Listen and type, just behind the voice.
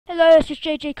Hello, this is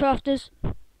JJ Crafters,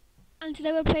 and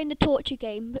today we're playing the torture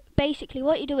game. Basically,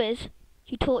 what you do is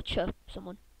you torture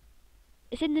someone.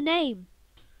 It's in the name.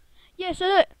 Yeah, so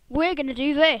look, we're gonna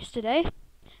do this today.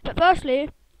 But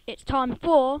firstly, it's time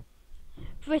for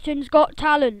Britain's Got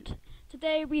Talent.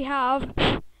 Today we have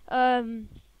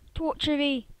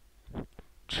Tortury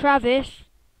Travis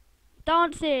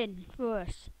dancing for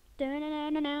us.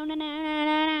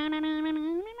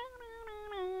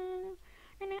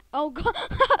 Oh god.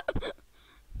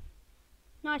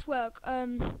 Nice work.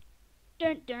 Dun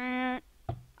dun.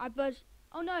 I buzzed.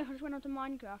 Oh no, I just went on to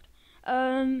Minecraft.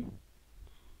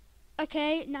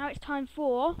 Okay, now it's time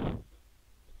for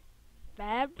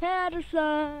Bear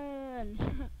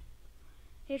Patterson.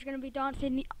 He's gonna be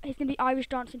dancing. He's gonna be Irish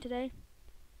dancing today.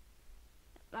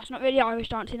 That's not really Irish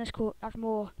dancing. That's cool. That's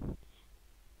more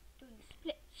Doing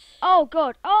splits. Oh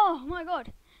god. Oh my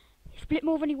god. He split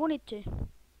more than he wanted to.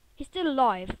 He's still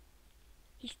alive.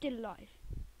 He's still alive.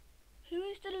 Who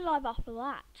is still alive after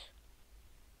that?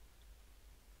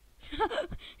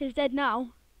 He's dead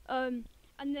now. And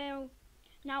now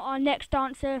our next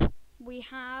dancer we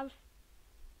have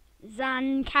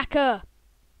Zankaka.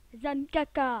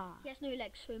 Zankaka. He has no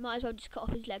legs, so we might as well just cut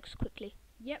off his legs quickly.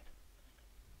 Yep.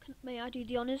 May I do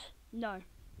the honours? No.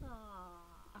 Ah.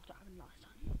 After what happened last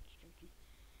time. Just joking.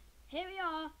 Here we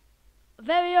are.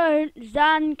 Very own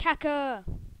Zankaka.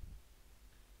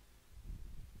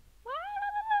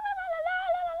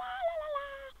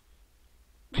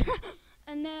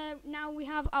 And now we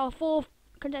have our fourth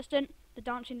contestant, the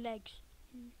dancing legs.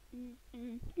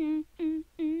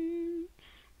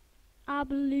 I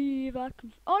believe I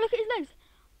can. Oh, look at his legs.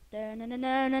 Can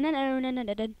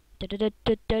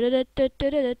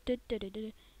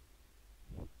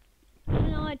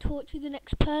I torture the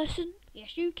next person?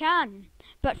 Yes, you can.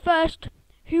 But first,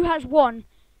 who has won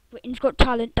Britain's Got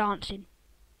Talent dancing?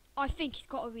 I think it's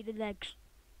got to be the legs.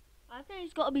 I think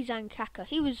it's got to be Zankaka.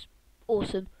 He was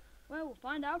awesome. Well, we'll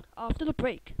find out after the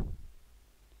break.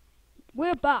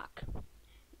 We're back.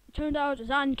 It turned out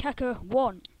Zankaka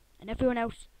won, and everyone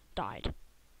else died.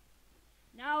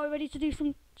 Now we're ready to do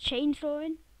some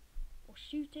chainsawing or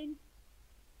shooting.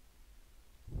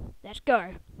 Let's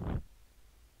go.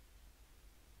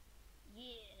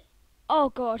 Yeah. Oh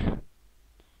god.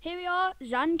 Here we are,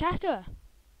 Zankaka.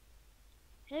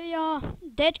 Here we are,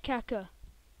 Dead Kaka.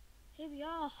 Here we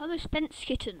are, Homer Spence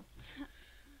Kitten.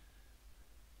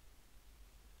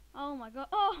 Oh my god.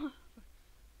 Oh.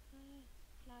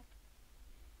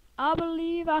 I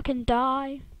believe I can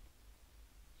die.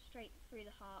 Straight through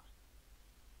the heart.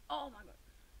 Oh my god.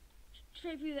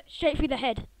 Straight through the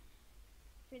head.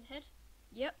 Through the head?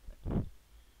 Yep.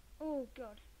 Oh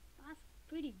god. That's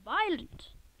pretty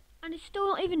violent. And he's still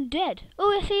not even dead.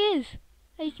 Oh yes he is.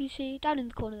 As you see, down in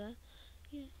the corner there.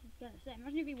 Yeah, I was gonna say,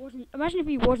 imagine if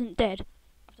he wasn't dead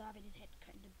after having his head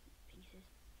cut into pieces.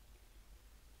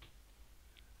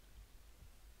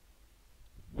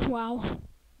 Wow.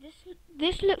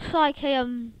 This looks like a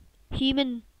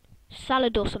human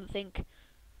salad or something.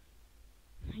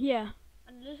 Yeah.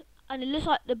 And it looks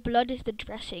like the blood is the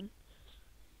dressing.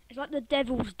 It's like the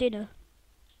devil's dinner.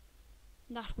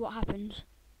 That's what happens.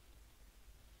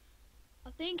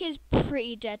 I think he's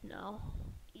pretty dead now.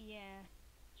 Yeah.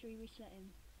 Should we reset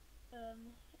him?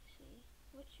 Let's see.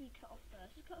 What should we cut off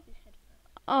first? Let's cut off his head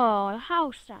first. Oh,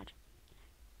 how sad.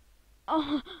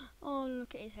 Oh,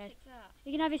 look at his head. Like that.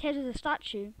 You can have his head as a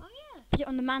statue. Oh yeah. Put it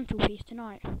on the mantelpiece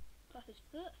tonight. Cut off his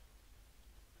foot.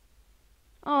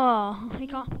 Oh, he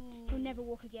can't. Ooh. He'll never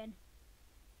walk again.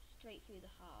 Straight through the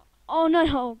heart. Oh no!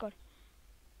 Oh god.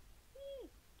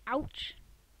 Ouch.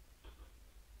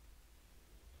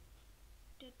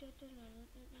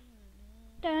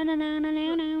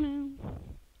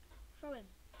 Throw him.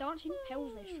 Dancing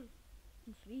pelvis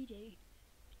in 3D.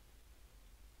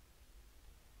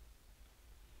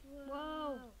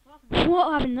 Whoa.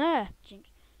 What happened there? Jinx.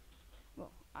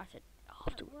 Well, I said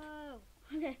afterwards. Whoa.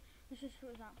 Okay, let's just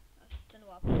sort this out. I don't know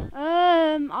what happened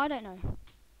there. I don't know.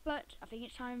 But I think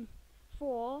it's time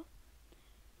for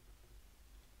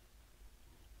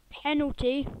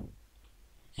penalty.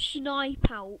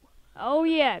 Snipe out. Oh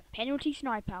yeah, penalty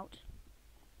snipe out.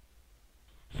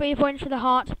 3 points for the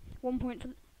heart, 1 point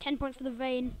for 10 points for the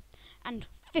vein, and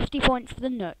 50 points for the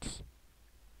nuts.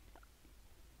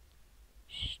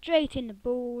 Straight in the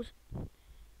balls,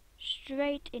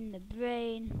 straight in the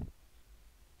brain,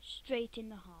 straight in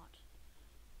the heart.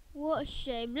 What a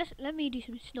shame. Let me do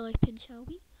some sniping, shall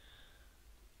we?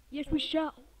 Yes, we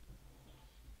shall.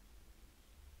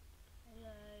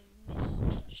 Hello,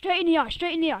 Straight in the eye,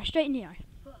 straight in the eye, straight in the eye.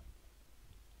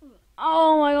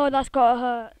 Oh my god, that's gotta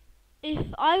hurt.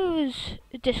 If I was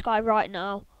this guy right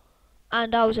now,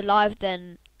 and I was alive,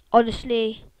 then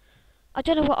honestly, I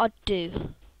don't know what I'd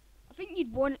do. I think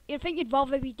you'd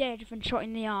rather be dead than shot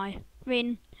in the eye. I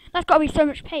mean, that's got to be so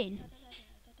much pain.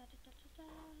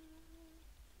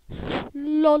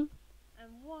 Lol.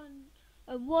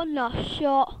 And one last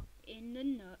shot. In the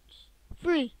nuts.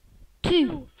 3,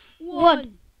 2, 1.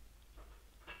 1.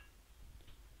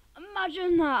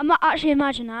 Imagine that. Actually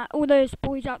imagine that. All those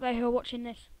boys out there who are watching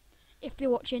this, if you're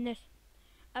watching this,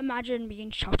 imagine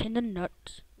being shot in the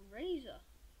nuts. Razor.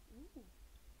 Ooh.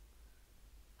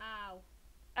 Ow.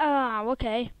 Ah,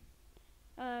 okay.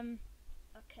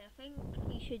 Okay, I think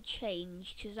we should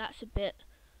change, because that's a bit...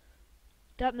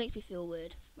 That makes me feel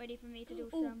weird. Ready for me to do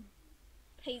Ooh. some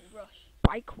Paintbrush.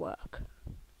 bike work.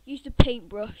 Use the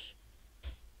paintbrush.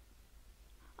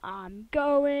 I'm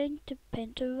going to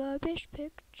paint a rubbish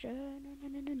picture. No, no,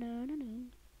 no, no, no, no, no.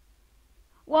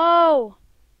 Whoa!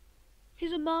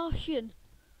 He's a Martian.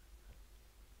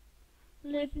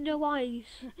 With no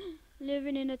eyes.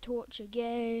 Living in a torture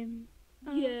game.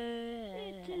 Yeah.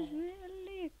 It is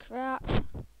really crap.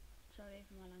 Sorry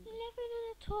for my language. Living in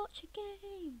a torture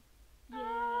game. Yeah.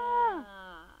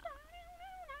 Ah.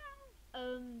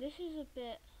 This is a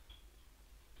bit...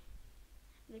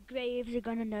 The graves are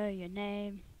gonna know your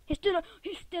name. He's still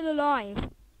alive.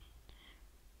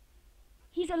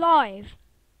 He's alive.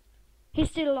 He's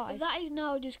still alive. That is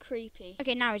now just creepy.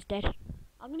 Okay, now he's dead.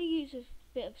 I'm gonna use a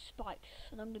bit of spikes,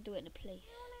 and I'm gonna do it in a place,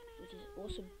 which is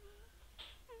awesome.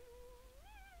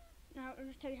 Now I'll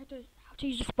just tell you how to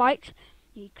use the spikes.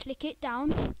 You click it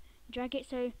down, drag it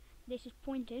so this is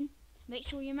pointing. Make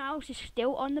sure your mouse is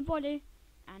still on the body,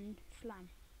 and slam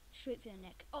straight through the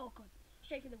neck. Oh god,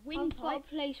 straight through the I've got windpipe. a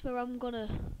place where I'm gonna...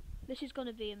 This is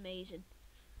gonna be amazing.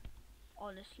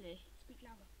 Honestly. Speak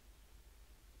louder.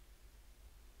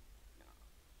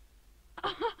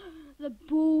 The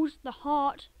balls, the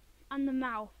heart, and the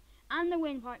mouth, and the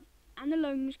windpipe, and the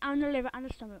lungs, and the liver, and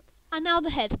the stomach. And now the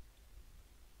head.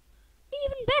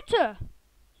 Even better!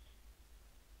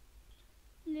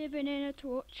 Living in a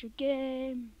torture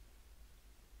game.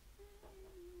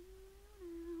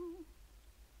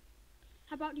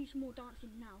 How about do some more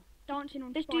dancing now? Dancing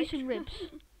on Let's spikes. do some ribs.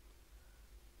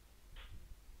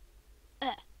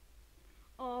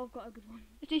 Oh, I've got a good one.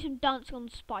 Let's do some dancing on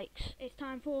spikes. It's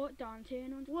time for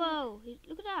dancing on spikes. Whoa,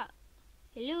 look at that.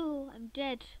 Hello, I'm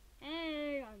dead.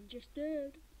 Hey, I'm just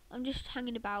dead. I'm just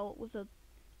hanging about with a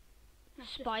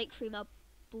That's spike through my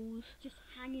balls. Just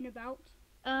hanging about.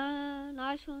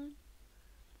 Nice one.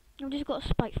 I've just got a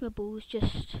spike through my balls,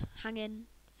 just hanging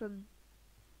from...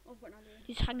 I've got an idea.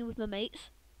 Just hanging with my mates.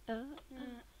 Let's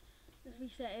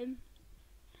reset him.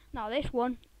 Now this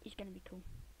one is going to be cool.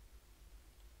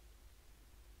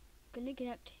 Going to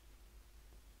connect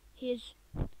his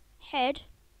head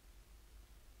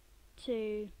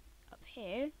to up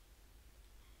here,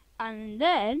 and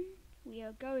then we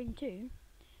are going to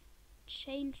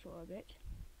chainsaw a bit.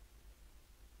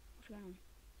 What's going on?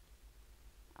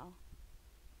 Oh,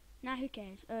 now who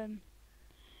cares?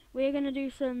 We're gonna do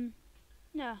some.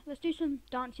 No, let's do some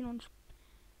dancing on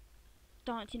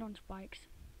spikes.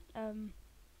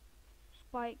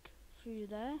 Spike through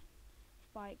there,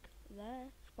 spike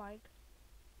there, spike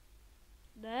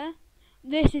there.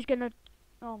 This is gonna.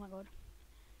 Oh my god.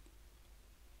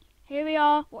 Here we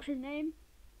are. What's his name?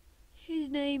 His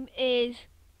name is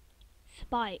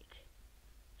Spike.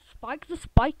 Spike the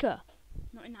Spiker.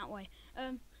 Not in that way.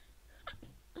 Do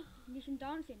some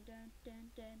dancing. Dun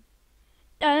dun dun.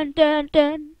 Dun dun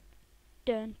dun.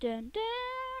 Dun dun dun.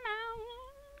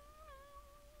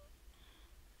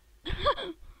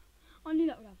 I knew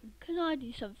that would happen. Can I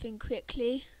do something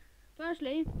quickly?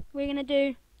 Firstly, we're gonna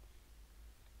do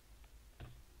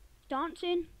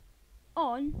dancing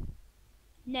on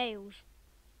nails.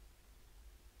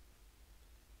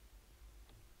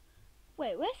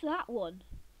 Wait, where's that one?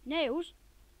 Nails.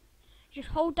 Just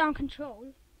hold down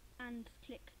control and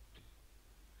click.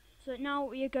 So now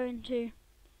we are going to.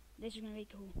 This is gonna be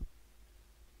cool.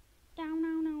 Down,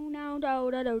 down, down, down, down,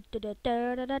 down,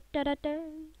 down, down, down, down,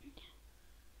 down.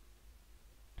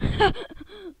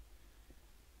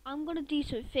 I'm gonna do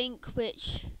something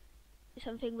which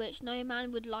no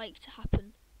man would like to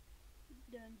happen.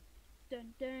 Dun,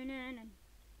 dun, dun, dun,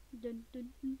 dun,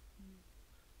 dun, dun.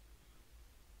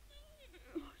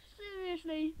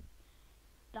 Seriously,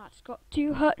 that's got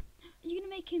to hurt. Are you gonna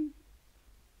make him?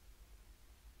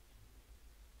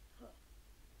 Where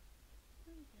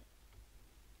is it?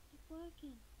 It's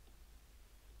working.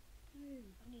 No, I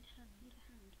need a hand.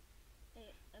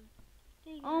 Hey,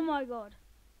 there you oh go. my god,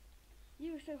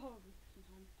 you are so horrible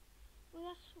sometimes. Well,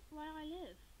 that's where I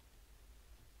live.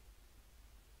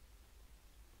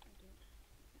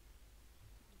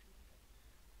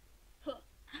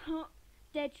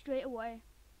 dead straight away.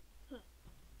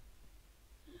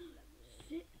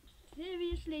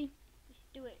 Seriously,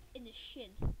 Do it in the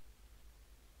shin.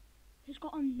 he's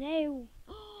got a nail.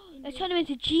 Let's turn him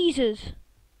into Jesus.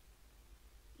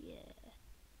 Yeah.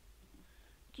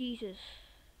 Jesus,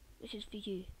 this is for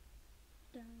you.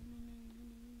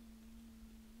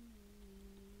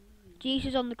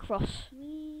 Jesus on the cross.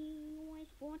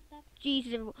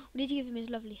 Jesus, we need to give him his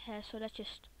lovely hair, so let's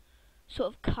just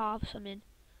sort of carve some in.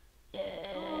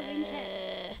 Carving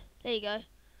hair. There you go.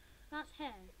 That's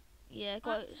hair. Yeah,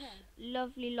 got That's his hair.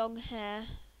 lovely long hair.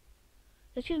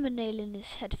 Let's give him a nail in his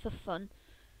head for fun.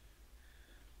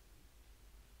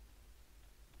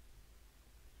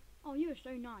 Oh, you are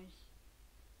so nice.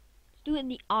 Let's do it in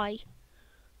the eye.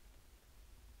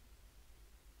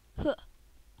 Huh.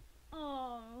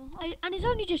 Oh, And he's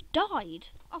only just died.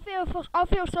 I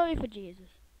feel sorry for Jesus.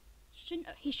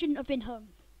 He shouldn't have been hung.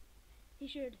 He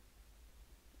should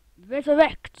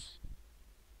resurrect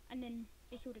and then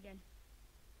be killed again.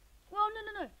 Well,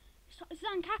 no. It's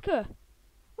Zancaca.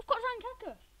 We've got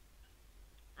Zancaca.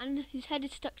 And his head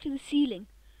is stuck to the ceiling.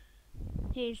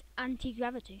 His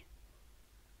anti-gravity.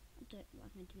 That was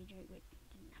meant to be a joke, but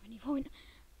didn't have any point.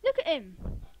 Look at him.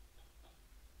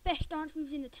 Best dance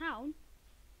moves in the town.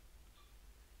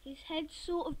 His head's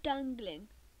sort of dangling.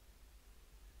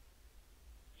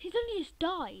 He's only just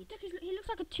died. Look, he looks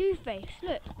like a Two-Face.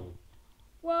 Look.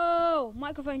 Whoa!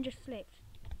 Microphone just slipped.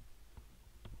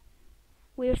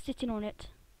 We were sitting on it.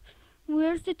 We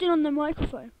were sitting on the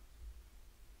microphone.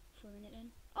 For a minute then.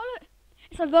 Oh look!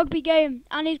 It's a rugby game,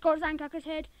 and he's got Zancaca's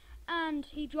head, and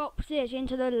he drops it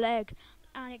into the leg,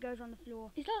 and it goes on the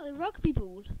floor. It's like the rugby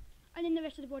ball. And then the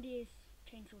rest of the body is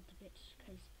chainsawed to bits,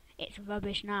 because it's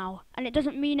rubbish now, and it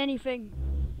doesn't mean anything.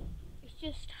 It's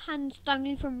just hands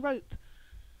dangling from rope.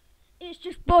 It's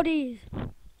just bodies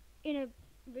in a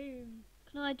room.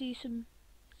 Can I do some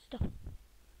stuff?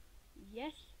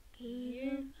 Yes, 'Cause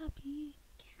You I'm happy.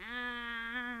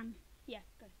 can. Yeah,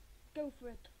 go. Go for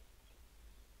it.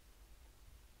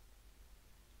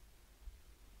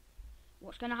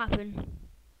 What's gonna happen?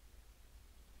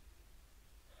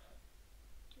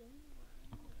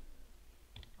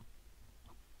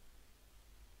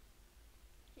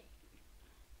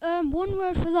 One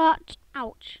word for that.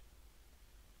 Ouch.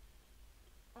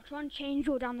 I'll try and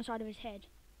chainsaw down the side of his head.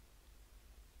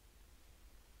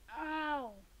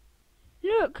 Ow!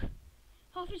 Look!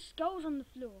 Half his skull's on the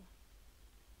floor.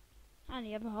 And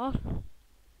the other half.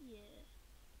 Yeah.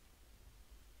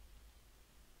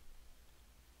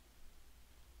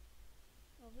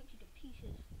 I'll rip you to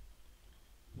pieces.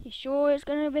 You sure it's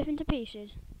gonna rip into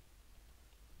pieces?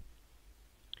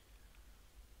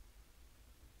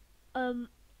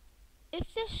 If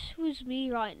this was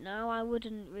me right now, I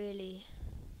wouldn't really.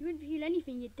 You wouldn't feel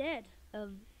anything, you're dead.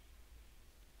 Well,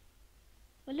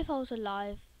 if I was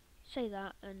alive, say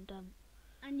that, and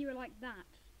And you were like that.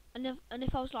 and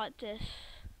if I was like this,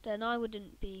 then I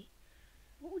wouldn't be.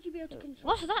 What would you be able to control?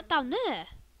 What's that down there?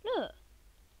 Look.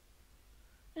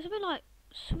 There's something like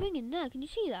swinging there. Can you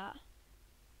see that?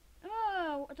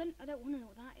 Oh, I don't want to know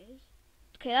what that is.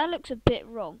 Okay, that looks a bit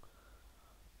wrong.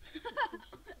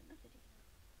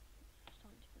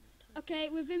 Okay,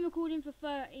 we've been recording for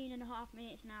 13.5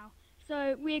 minutes now,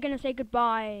 so we're gonna say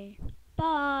goodbye.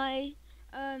 Bye.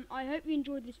 I hope you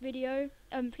enjoyed this video.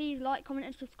 Please like, comment,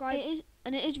 and subscribe.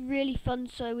 It is really fun,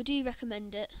 so we do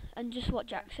recommend it. And just what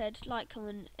Jack said, like,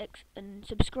 comment, and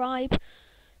subscribe.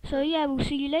 So yeah, we'll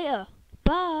see you later.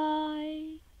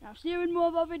 Bye. Now see you in more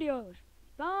of our videos.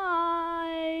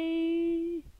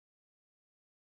 Bye.